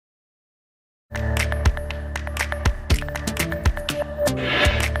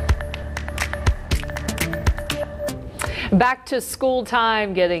Back to school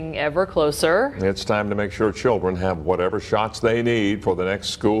time getting ever closer. It's time to make sure children have whatever shots they need for the next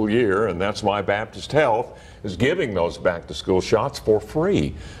school year, and that's why Baptist Health is giving those back-to-school shots for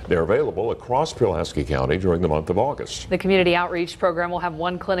free. They're available across Pulaski County during the month of August. The community outreach program will have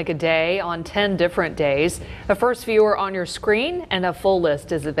one clinic a day on 10 different days. The first few are on your screen, and a full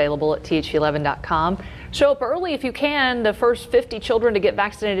list is available at th11.com. Show up early if you can. The first 50 children to get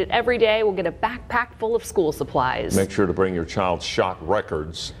vaccinated every day will get a backpack full of school supplies. Make sure to bring your child's shot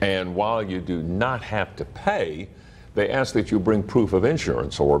records, and while you do not have to pay, they ask that you bring proof of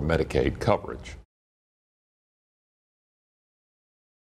insurance or Medicaid coverage.